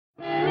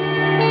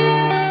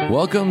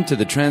Welcome to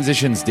the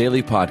Transitions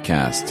Daily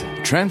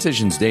podcast.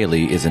 Transitions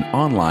Daily is an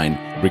online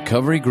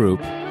recovery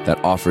group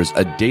that offers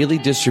a daily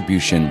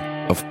distribution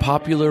of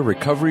popular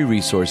recovery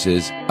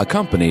resources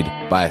accompanied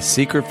by a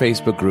secret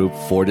Facebook group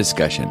for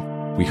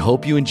discussion. We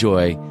hope you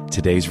enjoy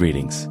today's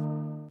readings.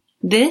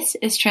 This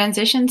is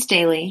Transitions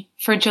Daily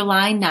for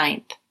July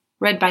 9th,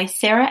 read by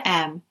Sarah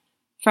M.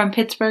 from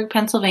Pittsburgh,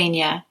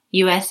 Pennsylvania,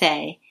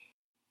 USA.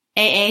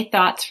 AA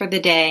Thoughts for the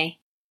Day.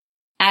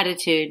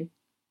 Attitude.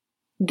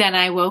 Then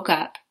I woke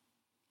up.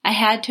 I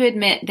had to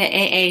admit that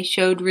AA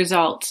showed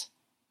results,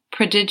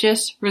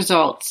 prodigious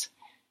results.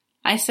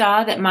 I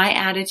saw that my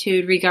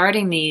attitude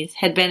regarding these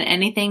had been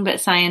anything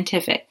but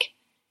scientific.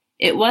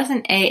 It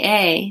wasn't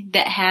AA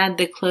that had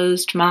the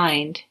closed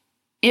mind.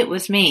 It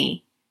was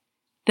me.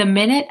 The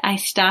minute I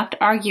stopped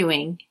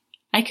arguing,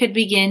 I could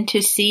begin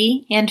to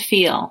see and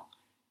feel.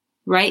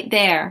 Right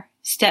there,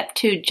 step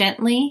 2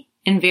 gently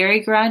and very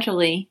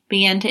gradually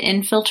began to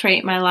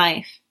infiltrate my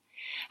life.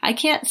 I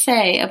can't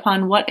say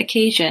upon what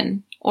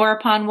occasion or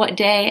upon what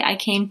day I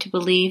came to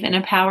believe in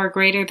a power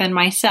greater than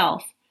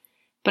myself,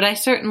 but I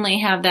certainly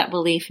have that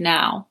belief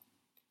now.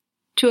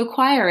 To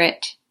acquire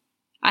it,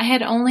 I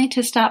had only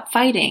to stop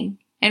fighting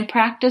and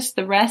practice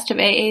the rest of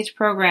AA's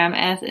program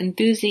as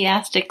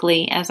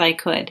enthusiastically as I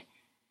could.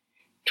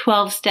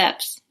 12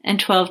 Steps and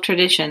 12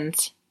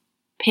 Traditions,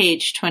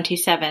 page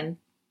 27.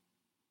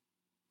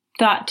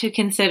 Thought to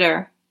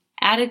consider.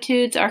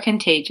 Attitudes are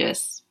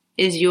contagious.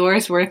 Is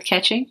yours worth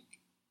catching?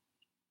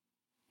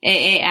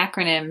 AA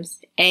acronyms.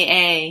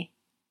 AA.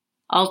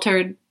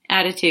 Altered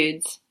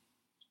Attitudes.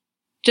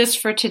 Just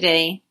for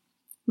today,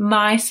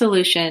 my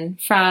solution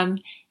from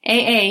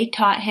AA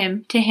taught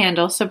him to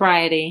handle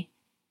sobriety.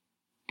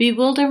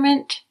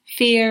 Bewilderment,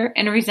 fear,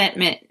 and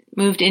resentment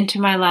moved into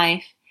my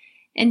life,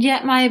 and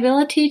yet my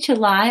ability to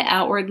lie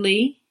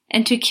outwardly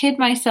and to kid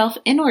myself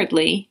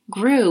inwardly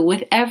grew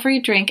with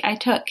every drink I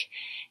took.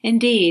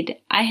 Indeed,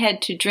 I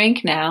had to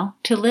drink now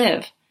to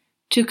live,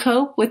 to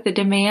cope with the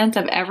demands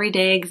of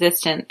everyday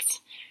existence.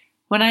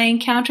 When I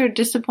encountered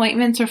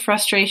disappointments or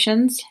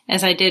frustrations,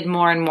 as I did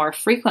more and more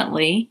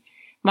frequently,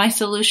 my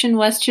solution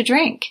was to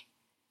drink.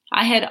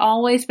 I had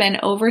always been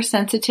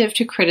oversensitive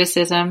to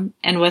criticism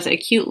and was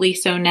acutely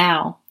so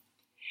now.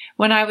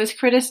 When I was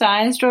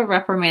criticized or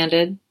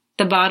reprimanded,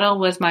 the bottle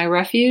was my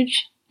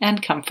refuge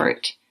and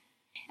comfort.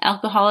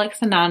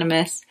 Alcoholics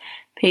Anonymous,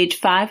 page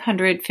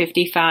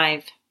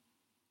 555.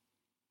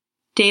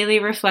 Daily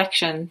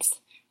Reflections.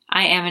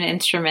 I am an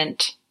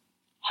instrument.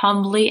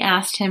 Humbly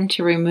asked him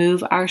to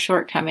remove our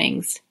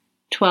shortcomings.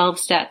 12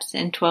 Steps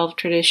and 12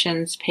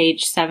 Traditions,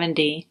 page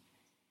 70.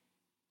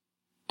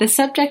 The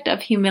subject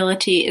of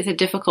humility is a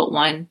difficult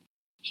one.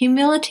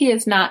 Humility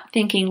is not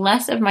thinking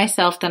less of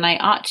myself than I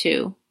ought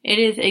to. It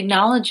is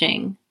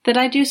acknowledging that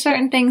I do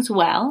certain things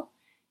well.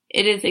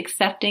 It is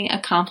accepting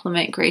a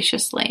compliment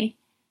graciously.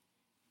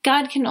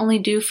 God can only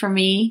do for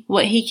me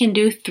what He can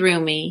do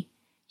through me.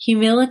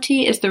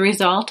 Humility is the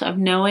result of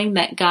knowing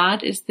that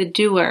God is the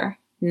doer,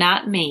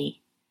 not me.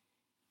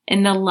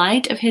 In the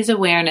light of His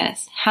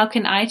awareness, how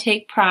can I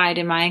take pride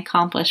in my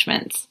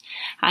accomplishments?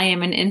 I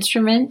am an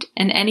instrument,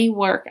 and any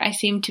work I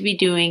seem to be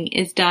doing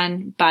is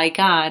done by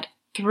God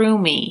through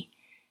me.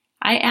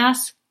 I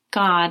ask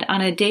God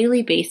on a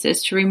daily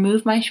basis to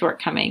remove my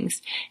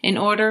shortcomings in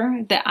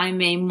order that I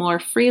may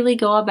more freely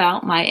go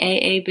about my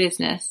AA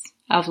business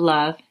of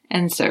love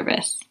and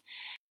service.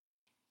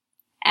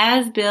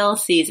 As Bill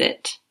sees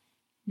it.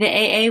 The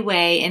AA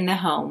way in the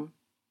home.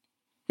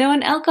 Though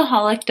an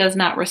alcoholic does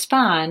not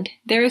respond,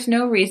 there is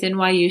no reason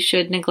why you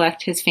should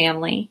neglect his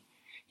family.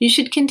 You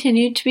should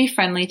continue to be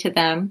friendly to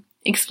them,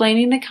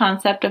 explaining the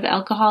concept of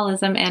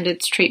alcoholism and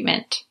its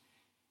treatment.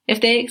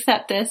 If they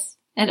accept this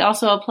and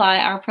also apply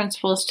our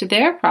principles to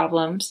their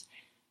problems,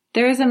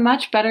 there is a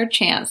much better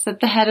chance that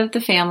the head of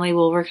the family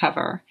will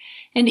recover,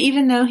 and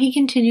even though he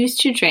continues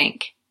to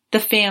drink, the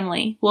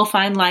family will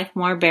find life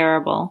more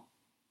bearable.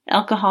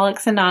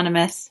 Alcoholics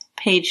Anonymous,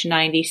 page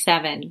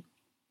 97.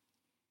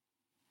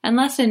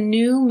 Unless a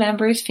new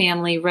member's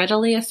family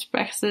readily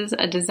expresses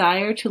a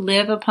desire to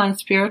live upon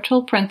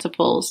spiritual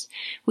principles,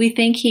 we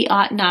think he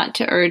ought not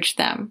to urge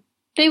them.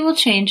 They will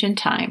change in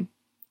time.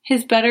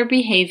 His better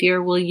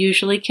behavior will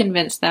usually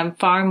convince them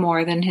far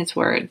more than his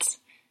words.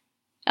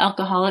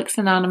 Alcoholics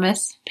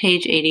Anonymous,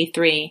 page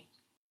 83.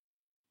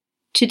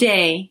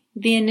 Today,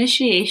 the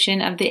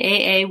initiation of the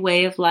AA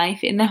way of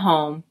life in the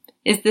home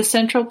is the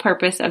central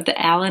purpose of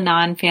the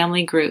Al-Anon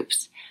family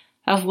groups,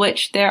 of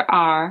which there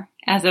are,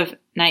 as of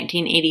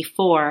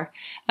 1984,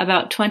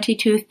 about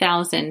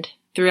 22,000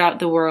 throughout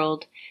the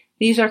world.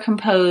 These are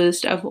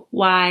composed of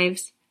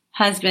wives,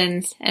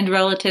 husbands, and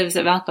relatives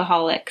of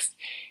alcoholics.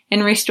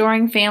 In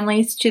restoring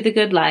families to the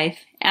good life,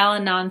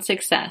 Al-Anon's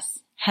success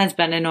has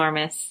been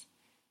enormous.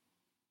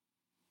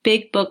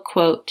 Big Book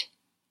quote,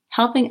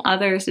 "Helping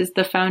others is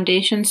the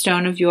foundation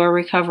stone of your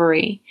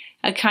recovery.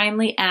 A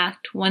kindly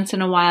act once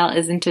in a while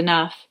isn't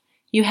enough.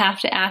 You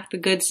have to act the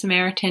Good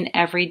Samaritan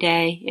every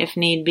day, if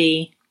need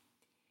be."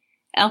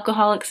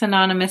 Alcoholics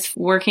Anonymous,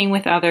 Working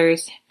with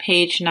Others,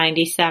 page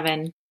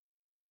 97.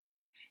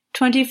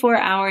 24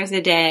 hours a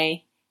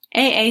day.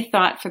 AA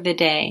thought for the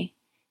day.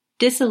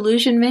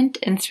 Disillusionment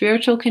and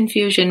spiritual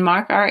confusion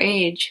mark our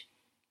age.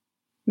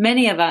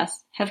 Many of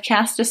us have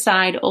cast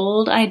aside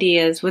old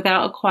ideas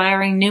without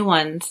acquiring new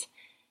ones.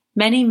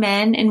 Many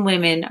men and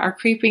women are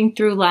creeping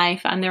through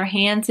life on their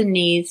hands and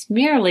knees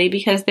merely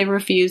because they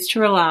refuse to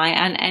rely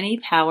on any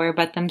power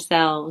but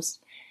themselves.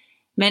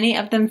 Many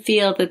of them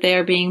feel that they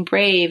are being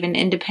brave and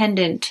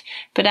independent,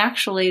 but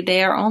actually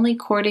they are only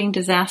courting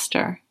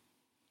disaster.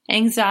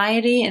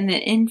 Anxiety and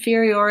the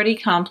inferiority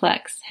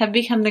complex have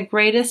become the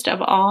greatest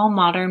of all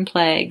modern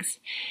plagues.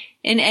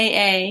 In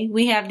AA,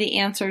 we have the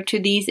answer to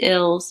these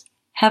ills.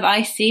 Have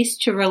I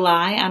ceased to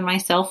rely on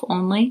myself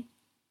only?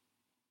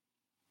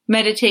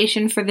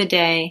 Meditation for the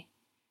day.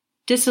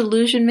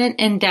 Disillusionment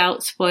and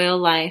doubt spoil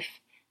life.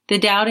 The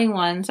doubting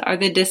ones are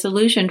the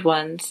disillusioned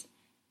ones.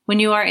 When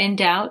you are in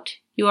doubt,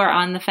 you are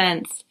on the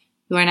fence.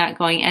 You are not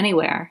going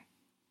anywhere.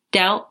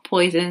 Doubt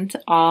poisons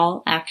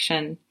all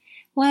action.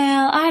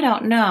 Well, I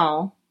don't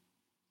know.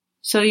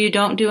 So you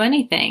don't do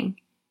anything.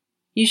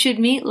 You should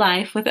meet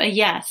life with a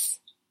yes,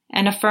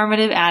 an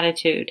affirmative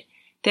attitude.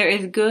 There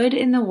is good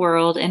in the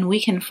world and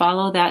we can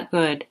follow that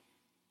good.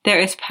 There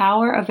is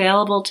power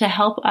available to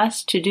help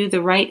us to do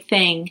the right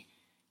thing.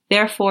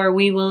 Therefore,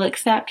 we will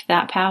accept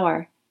that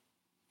power.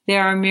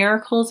 There are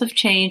miracles of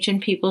change in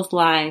people's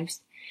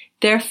lives.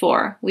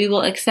 Therefore, we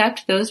will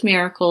accept those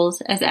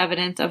miracles as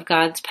evidence of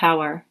God's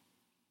power.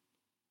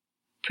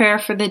 Prayer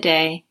for the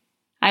day.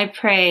 I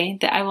pray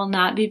that I will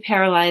not be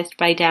paralyzed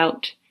by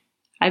doubt.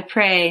 I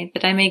pray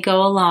that I may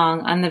go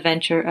along on the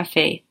venture of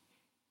faith.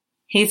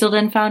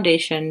 Hazelden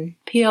Foundation,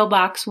 P.O.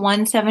 Box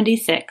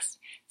 176,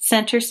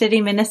 Center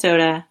City,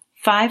 Minnesota,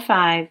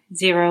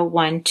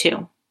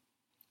 55012.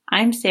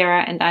 I'm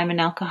Sarah and I'm an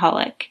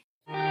alcoholic.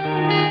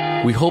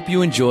 We hope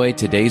you enjoyed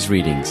today's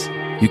readings.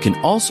 You can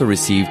also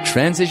receive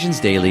Transitions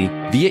Daily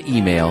via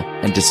email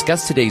and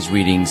discuss today's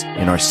readings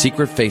in our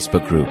secret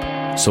Facebook group.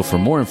 So for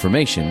more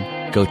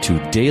information, go to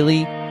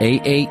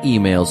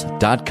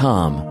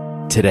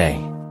dailyaaemails.com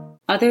today.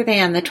 Other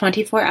than the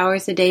 24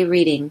 hours a day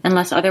reading,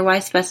 unless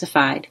otherwise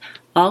specified,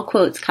 all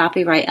quotes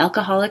copyright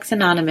Alcoholics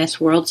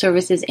Anonymous World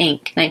Services,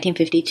 Inc.,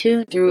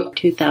 1952 through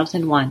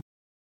 2001.